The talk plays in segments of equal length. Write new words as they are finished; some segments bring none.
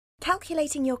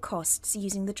Calculating your costs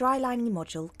using the dry lining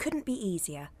module couldn't be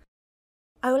easier.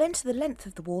 I will enter the length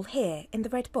of the wall here in the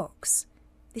red box.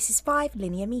 This is 5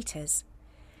 linear metres.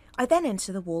 I then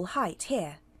enter the wall height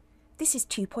here. This is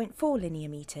 2.4 linear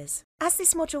metres. As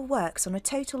this module works on a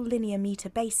total linear metre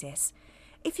basis,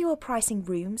 if you were pricing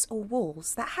rooms or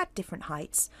walls that had different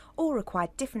heights or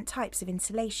required different types of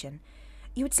insulation,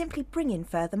 you would simply bring in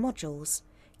further modules,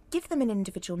 give them an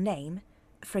individual name,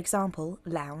 for example,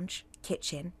 lounge,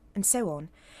 kitchen, and so on,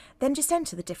 then just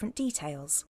enter the different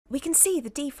details. We can see the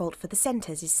default for the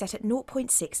centres is set at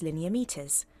 0.6 linear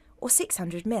metres, or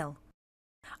 600 mil.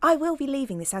 I will be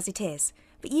leaving this as it is,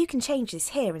 but you can change this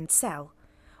here in cell,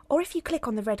 or if you click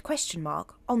on the red question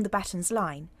mark on the batten's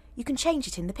line, you can change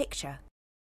it in the picture.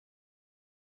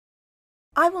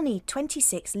 I will need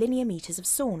 26 linear metres of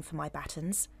sawn for my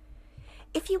battens.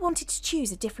 If you wanted to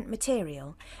choose a different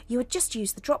material, you would just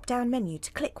use the drop-down menu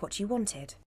to click what you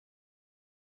wanted.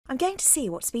 I'm going to see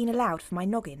what's been allowed for my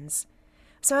noggins,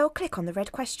 so I will click on the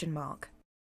red question mark.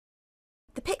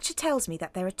 The picture tells me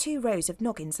that there are 2 rows of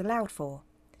noggins allowed for.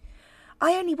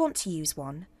 I only want to use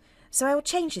one, so I will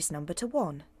change this number to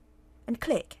 1 and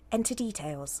click Enter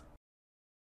Details.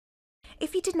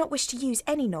 If you did not wish to use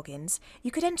any noggins,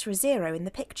 you could enter a 0 in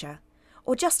the picture,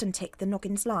 or just untick the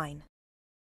noggins line.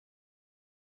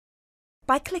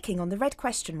 By clicking on the red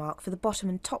question mark for the bottom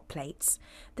and top plates,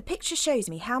 the picture shows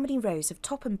me how many rows of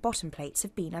top and bottom plates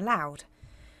have been allowed.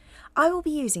 I will be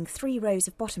using 3 rows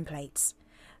of bottom plates,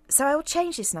 so I will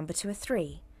change this number to a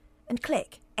 3 and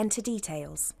click Enter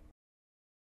Details.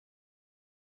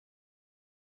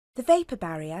 The vapour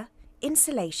barrier,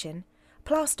 insulation,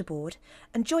 plasterboard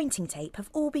and jointing tape have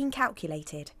all been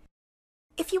calculated.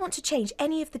 If you want to change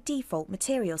any of the default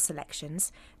material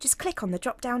selections, just click on the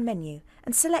drop-down menu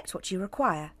and select what you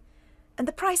require, and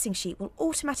the pricing sheet will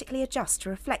automatically adjust to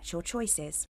reflect your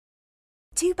choices.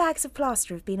 2 bags of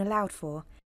plaster have been allowed for.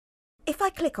 If I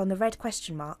click on the red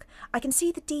question mark, I can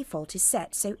see the default is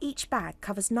set so each bag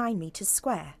covers 9 metres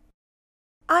square.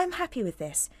 I am happy with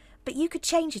this, but you could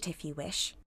change it if you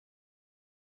wish.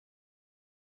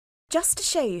 Just to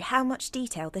show you how much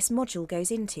detail this module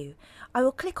goes into, I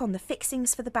will click on the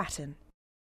fixings for the batten.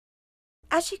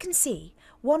 As you can see,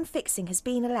 one fixing has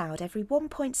been allowed every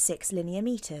 1.6 linear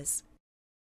metres.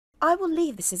 I will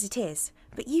leave this as it is,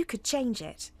 but you could change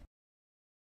it.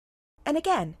 And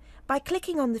again, by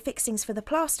clicking on the fixings for the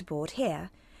plasterboard here,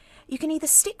 you can either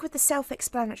stick with the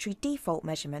self-explanatory default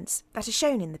measurements that are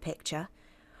shown in the picture,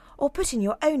 or put in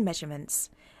your own measurements,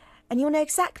 and you'll know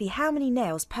exactly how many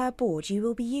nails per board you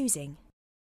will be using.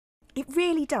 It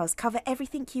really does cover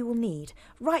everything you will need,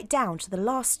 right down to the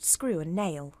last screw and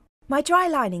nail. My dry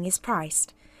lining is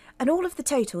priced, and all of the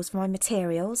totals for my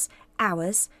materials,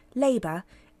 hours, labour,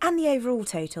 and the overall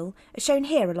total are shown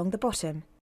here along the bottom.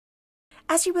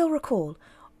 As you will recall,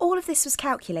 all of this was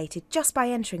calculated just by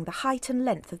entering the height and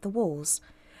length of the walls,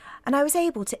 and I was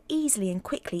able to easily and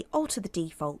quickly alter the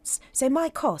defaults so my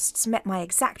costs met my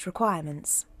exact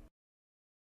requirements.